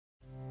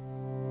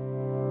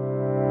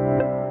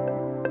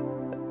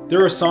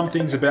There are some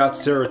things about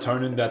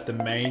serotonin that the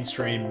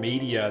mainstream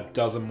media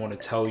doesn't want to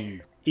tell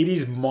you. It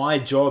is my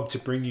job to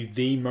bring you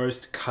the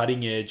most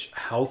cutting edge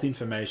health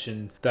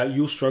information that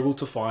you'll struggle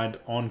to find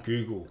on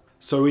Google.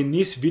 So in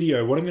this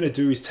video, what I'm going to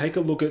do is take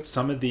a look at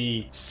some of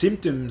the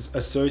symptoms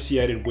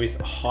associated with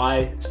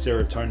high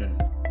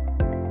serotonin.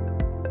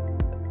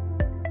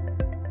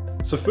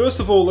 So first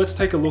of all, let's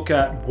take a look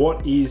at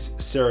what is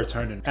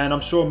serotonin. And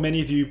I'm sure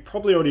many of you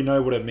probably already know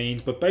what it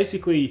means, but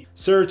basically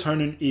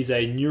serotonin is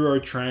a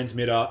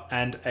neurotransmitter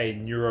and a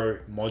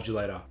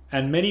neuromodulator.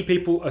 And many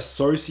people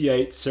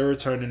associate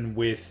serotonin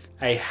with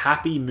a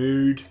happy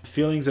mood,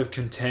 feelings of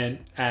content,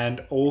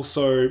 and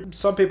also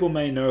some people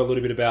may know a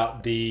little bit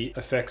about the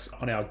effects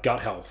on our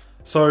gut health.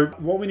 So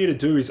what we need to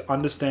do is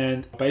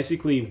understand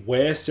basically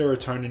where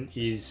serotonin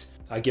is,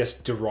 I guess,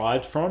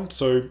 derived from.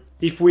 So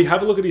if we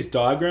have a look at this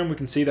diagram, we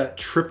can see that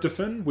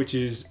tryptophan, which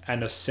is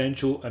an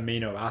essential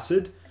amino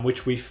acid,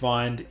 which we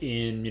find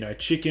in,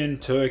 chicken,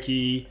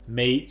 turkey,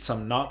 meat,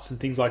 some nuts and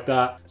things like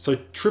that. So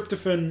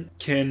tryptophan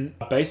can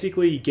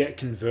basically get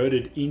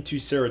converted into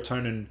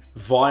serotonin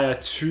via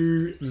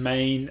two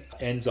main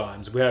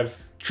enzymes. We have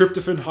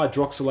tryptophan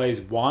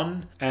hydroxylase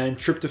 1 and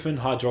tryptophan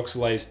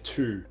hydroxylase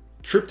 2.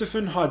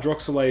 Tryptophan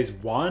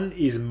hydroxylase 1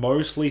 is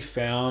mostly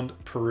found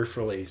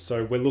peripherally,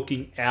 so we're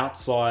looking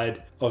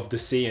outside of the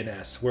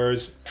CNS,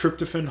 whereas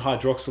tryptophan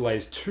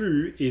hydroxylase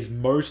 2 is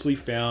mostly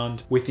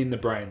found within the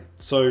brain.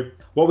 So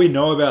what we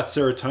know about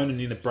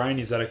serotonin in the brain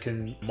is that it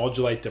can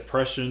modulate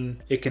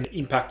depression, it can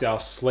impact our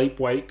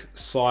sleep-wake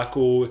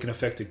cycle, it can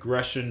affect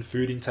aggression,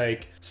 food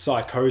intake,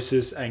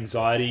 psychosis,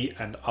 anxiety,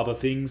 and other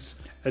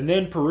things. And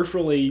then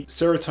peripherally,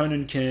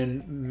 serotonin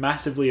can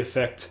massively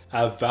affect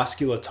our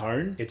vascular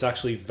tone. It's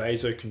actually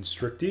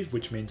vasoconstrictive,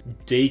 which means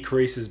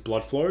decreases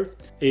blood flow.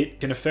 It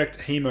can affect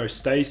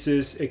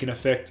hemostasis. It can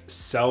affect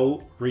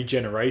cell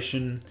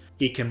regeneration.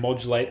 It can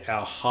modulate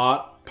our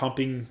heart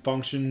pumping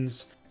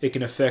functions. It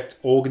can affect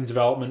organ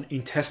development,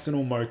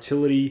 intestinal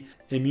motility,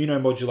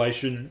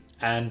 immunomodulation,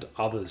 and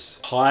others.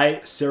 High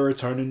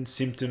serotonin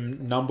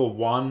symptom number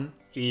 1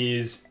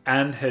 is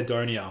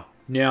anhedonia.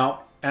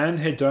 Now,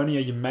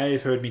 anhedonia you may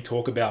have heard me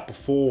talk about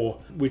before,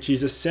 which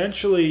is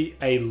essentially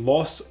a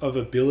loss of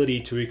ability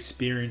to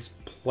experience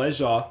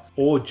pleasure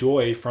or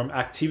joy from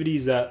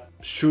activities that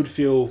should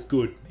feel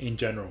good in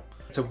general.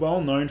 It's a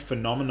well-known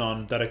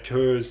phenomenon that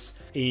occurs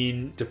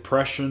in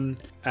depression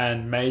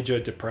and major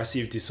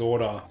depressive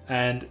disorder,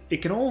 and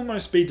it can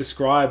almost be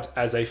described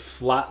as a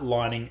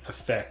flatlining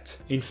effect.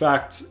 In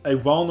fact, a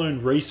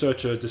well-known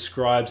researcher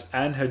describes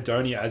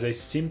anhedonia as a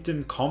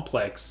symptom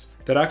complex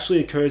that actually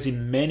occurs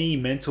in many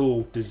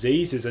mental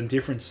diseases and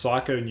different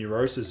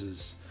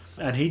psychoneuroses.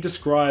 And he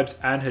describes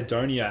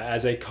anhedonia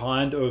as a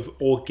kind of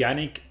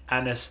organic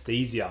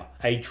anesthesia,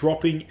 a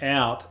dropping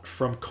out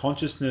from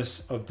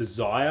consciousness of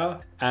desire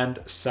and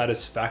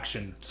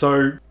satisfaction.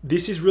 So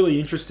this is really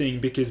interesting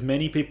because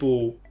many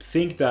people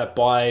think that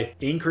by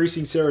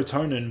increasing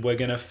serotonin, we're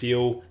gonna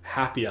feel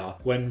happier,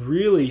 when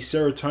really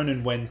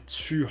serotonin, when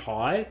too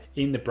high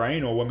in the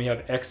brain or when we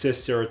have excess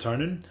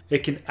serotonin, it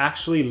can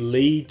actually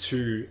lead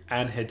to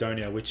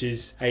anhedonia, which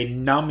is a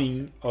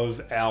numbing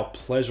of our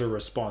pleasure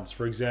response.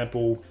 For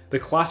example, the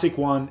classic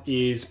one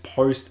is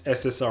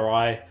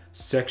post-SSRI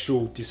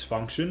sexual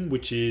dysfunction,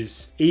 which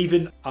is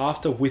even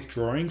after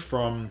withdrawing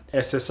from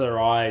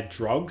SSRI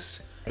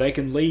drugs, they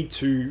can lead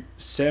to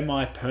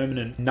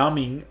semi-permanent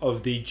numbing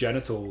of the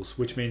genitals,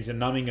 which means a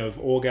numbing of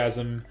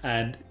orgasm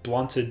and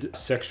blunted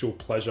sexual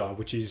pleasure,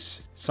 which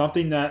is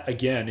something that,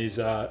 again, is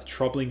a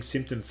troubling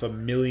symptom for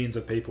millions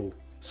of people.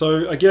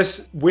 So I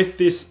guess with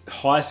this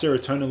high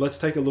serotonin, let's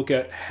take a look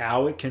at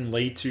how it can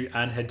lead to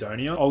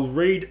anhedonia. I'll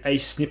read a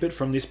snippet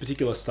from this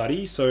particular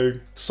study. So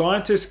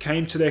scientists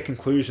came to their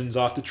conclusions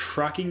after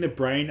tracking the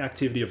brain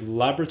activity of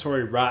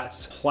laboratory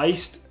rats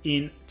placed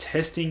in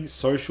testing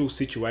social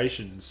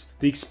situations.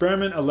 The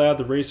experiment allowed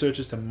the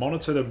researchers to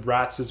monitor the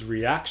rats'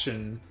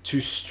 reaction to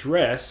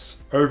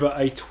stress over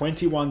a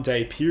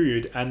 21-day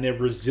period and their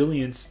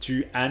resilience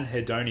to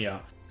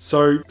anhedonia.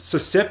 So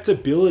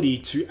susceptibility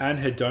to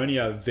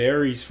anhedonia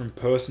varies from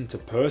person to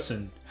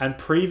person, and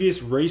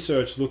previous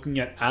research looking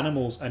at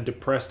animals and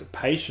depressed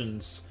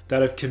patients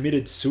that have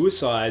committed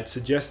suicide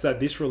suggests that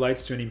this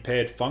relates to an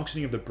impaired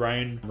functioning of the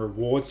brain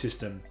reward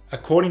system.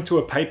 According to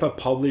a paper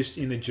published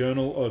in the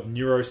Journal of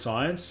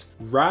Neuroscience,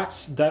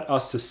 rats that are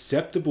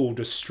susceptible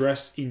to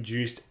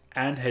stress-induced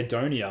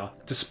anhedonia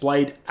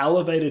displayed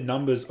elevated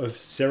numbers of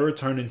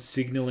serotonin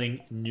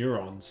signaling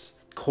neurons,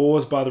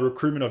 caused by the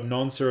recruitment of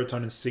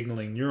non-serotonin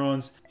signaling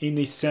neurons in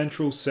the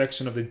central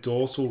section of the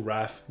dorsal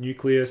raphe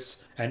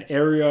nucleus, an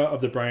area of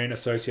the brain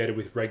associated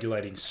with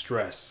regulating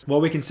stress.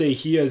 What we can see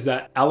here is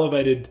that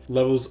elevated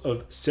levels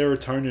of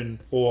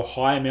serotonin or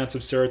high amounts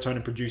of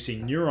serotonin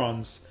producing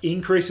neurons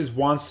increases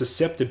one's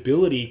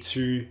susceptibility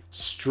to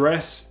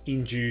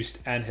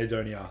stress-induced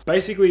anhedonia.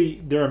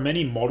 Basically, there are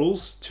many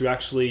models to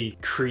actually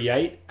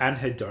create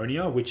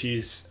anhedonia, which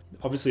is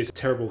obviously it's a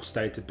terrible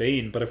state to be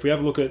in, but if we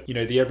have a look at,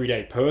 the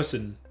everyday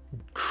person,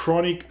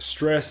 chronic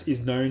stress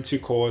is known to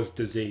cause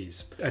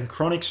disease, and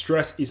chronic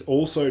stress is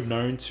also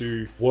known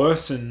to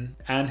worsen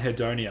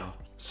anhedonia.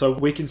 So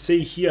we can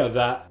see here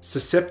that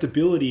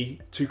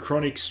susceptibility to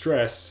chronic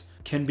stress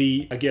can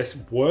be, I guess,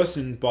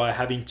 worsened by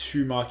having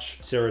too much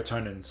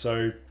serotonin.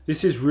 So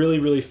this is really,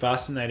 really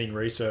fascinating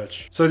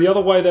research. So the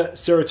other way that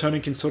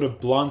serotonin can sort of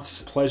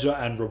blunt pleasure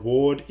and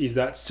reward is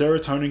that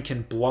serotonin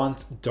can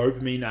blunt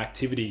dopamine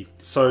activity.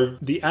 So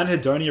the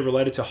anhedonia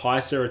related to high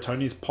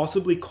serotonin is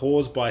possibly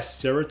caused by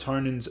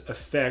serotonin's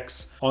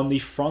effects on the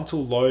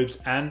frontal lobes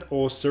and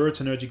or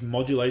serotonergic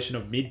modulation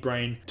of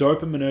midbrain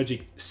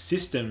dopaminergic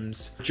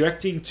systems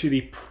projecting to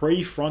the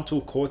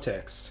prefrontal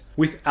cortex.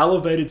 With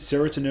elevated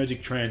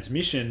serotonergic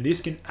transmission,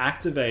 this can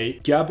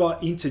activate GABA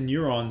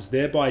interneurons,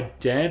 thereby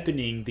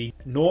dampening the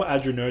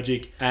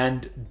noradrenergic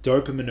and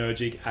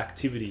dopaminergic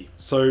activity.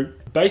 So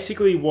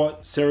basically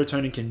what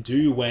serotonin can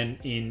do when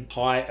in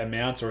high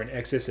amounts or in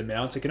excess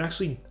amounts, it can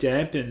actually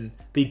dampen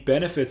the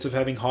benefits of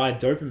having high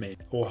dopamine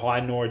or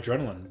high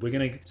noradrenaline. We're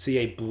going to see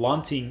a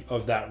blunting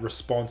of that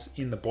response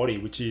in the body,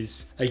 which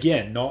is,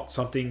 again, not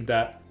something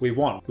that we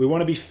want. We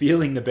want to be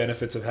feeling the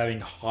benefits of having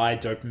high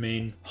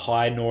dopamine,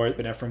 high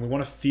norepinephrine. We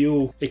want to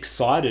feel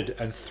excited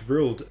and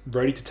thrilled,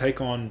 ready to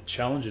take on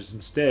challenges.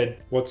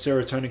 Instead, what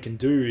serotonin can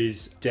do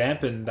is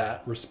dampen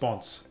that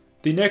response.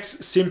 The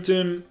next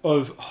symptom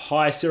of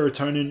high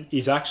serotonin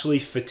is actually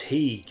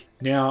fatigue.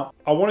 Now,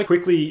 I want to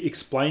quickly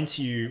explain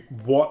to you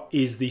what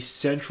is the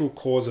central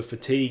cause of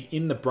fatigue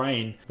in the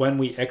brain when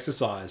we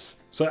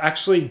exercise. So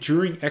actually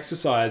during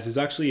exercise, there's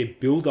actually a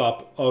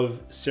buildup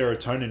of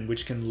serotonin,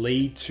 which can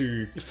lead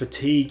to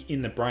fatigue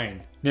in the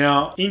brain.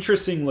 Now,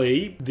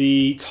 interestingly,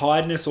 the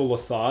tiredness or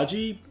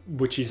lethargy,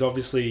 which is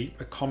obviously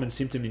a common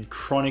symptom in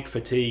chronic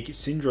fatigue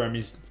syndrome,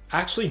 is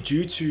actually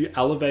due to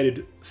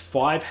elevated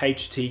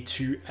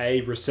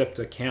 5-HT2A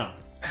receptor count.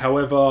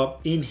 However,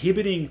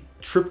 inhibiting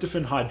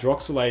tryptophan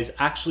hydroxylase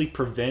actually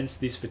prevents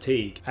this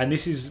fatigue. And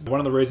this is one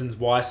of the reasons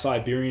why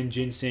Siberian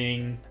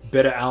ginseng,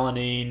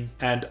 beta-alanine,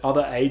 and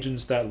other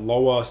agents that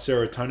lower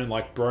serotonin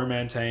like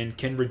bromantane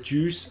can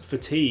reduce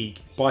fatigue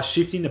by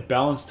shifting the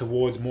balance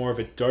towards more of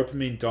a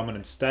dopamine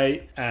dominant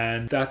state.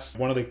 And that's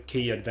one of the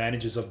key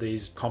advantages of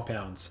these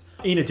compounds.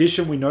 In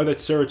addition, we know that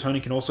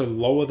serotonin can also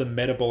lower the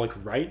metabolic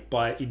rate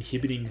by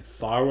inhibiting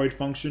thyroid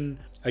function.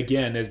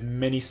 Again, there's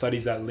many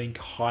studies that link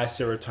high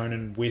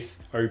serotonin with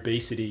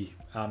obesity.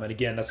 And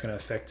again, that's going to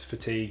affect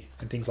fatigue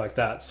and things like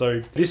that.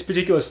 So this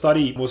particular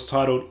study was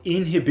titled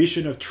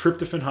Inhibition of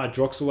Tryptophan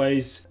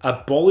Hydroxylase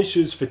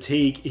Abolishes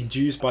Fatigue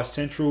Induced by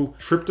Central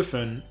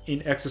Tryptophan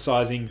in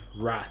Exercising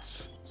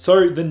Rats.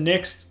 So the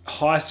next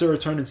high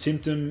serotonin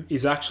symptom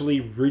is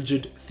actually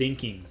rigid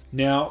thinking.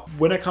 Now,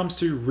 when it comes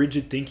to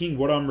rigid thinking,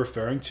 what I'm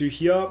referring to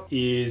here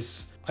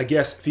is, I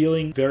guess,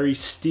 feeling very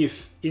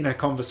stiff in a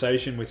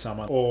conversation with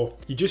someone, or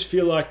you just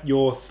feel like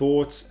your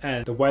thoughts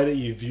and the way that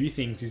you view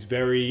things is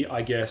very,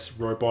 I guess,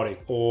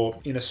 robotic or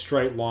in a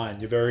straight line.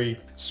 You're very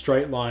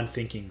straight line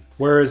thinking.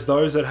 Whereas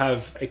those that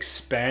have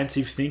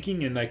expansive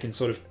thinking and they can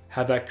sort of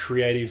have that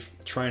creative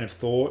train of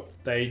thought,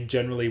 they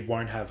generally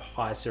won't have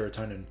high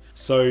serotonin.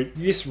 So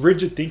this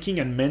rigid thinking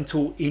and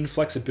mental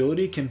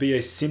inflexibility can be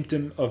a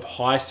symptom of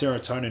high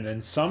serotonin.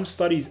 And some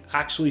studies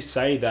actually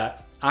say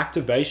that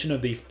activation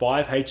of the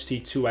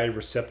 5-HT2A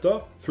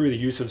receptor through the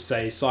use of,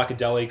 say,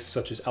 psychedelics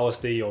such as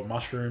LSD or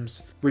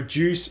mushrooms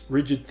reduce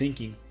rigid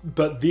thinking.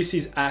 But this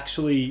is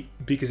actually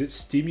because it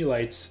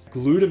stimulates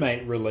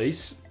glutamate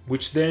release,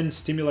 which then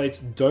stimulates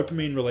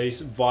dopamine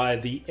release via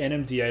the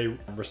NMDA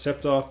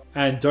receptor.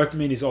 And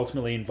dopamine is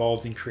ultimately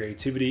involved in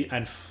creativity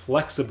and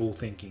flexible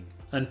thinking.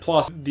 And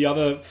plus, the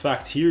other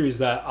fact here is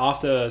that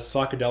after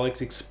psychedelics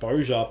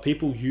exposure,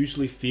 people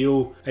usually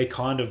feel a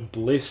kind of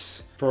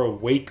bliss for a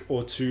week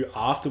or two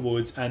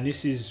afterwards. And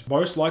this is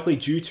most likely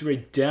due to a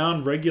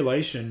down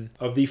regulation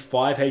of the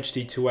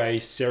 5-HT2A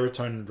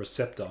serotonin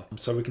receptor.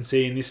 So we can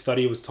see in this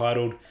study, it was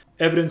titled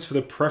Evidence for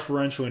the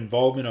Preferential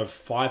Involvement of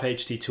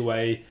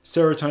 5-HT2A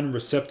Serotonin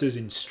Receptors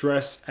in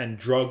Stress and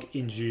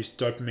Drug-Induced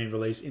Dopamine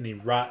Release in the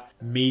Rat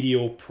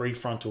Medial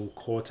Prefrontal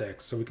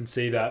Cortex. So we can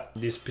see that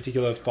this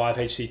particular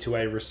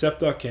 5-HT2A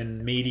receptor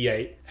can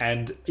mediate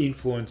and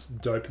influence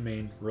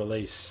dopamine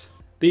release.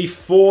 The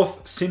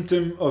fourth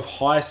symptom of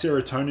high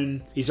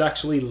serotonin is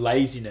actually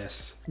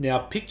laziness. Now,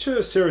 picture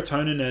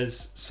serotonin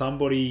as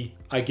somebody,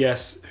 I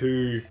guess,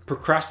 who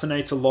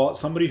procrastinates a lot.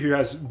 Somebody who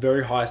has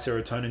very high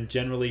serotonin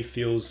generally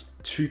feels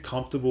too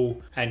comfortable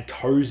and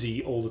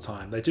cozy all the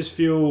time. They just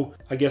feel,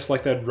 I guess,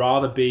 like they'd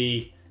rather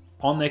be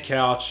on their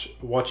couch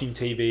watching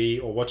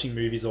TV or watching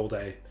movies all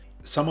day.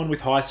 Someone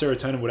with high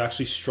serotonin would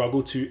actually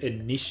struggle to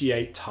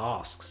initiate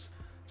tasks.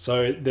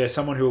 So they're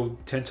someone who will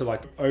tend to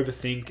like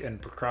overthink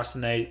and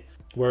procrastinate.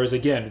 Whereas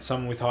again,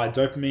 someone with high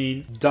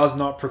dopamine does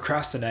not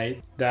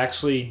procrastinate. They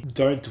actually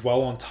don't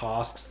dwell on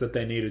tasks that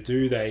they need to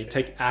do. They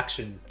take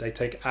action. They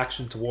take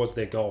action towards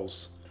their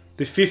goals.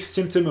 The fifth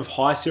symptom of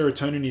high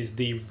serotonin is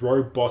the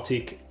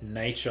robotic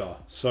nature.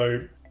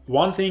 So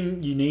one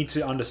thing you need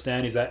to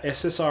understand is that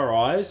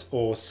SSRIs,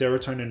 or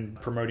serotonin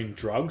promoting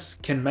drugs,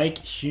 can make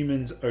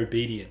humans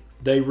obedient.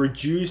 They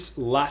reduce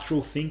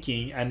lateral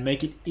thinking and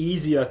make it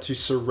easier to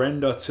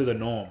surrender to the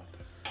norm.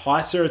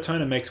 High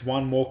serotonin makes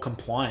one more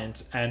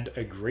compliant and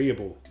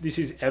agreeable. This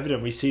is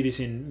evident. We see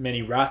this in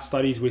many rat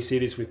studies. We see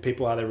this with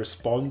people, how they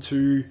respond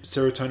to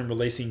serotonin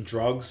releasing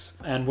drugs.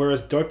 And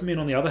whereas dopamine,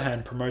 on the other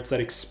hand, promotes that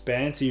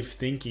expansive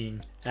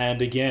thinking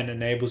and again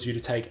enables you to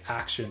take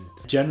action.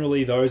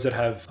 Generally, those that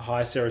have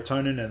high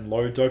serotonin and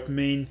low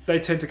dopamine, they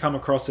tend to come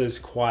across as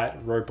quite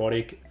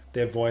robotic.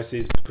 Their voice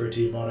is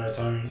pretty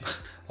monotone.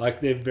 Like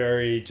they're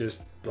very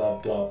just blah,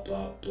 blah,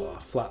 blah, blah,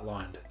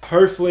 flatlined.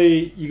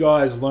 Hopefully you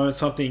guys learned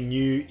something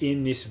new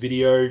in this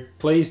video.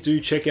 Please do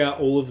check out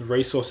all of the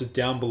resources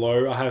down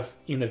below. I have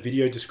in the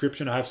video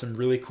description, I have some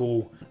really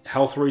cool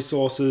health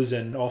resources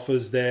and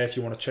offers there if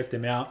you want to check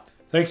them out.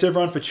 Thanks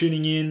everyone for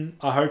tuning in.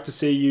 I hope to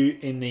see you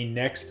in the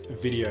next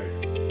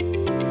video.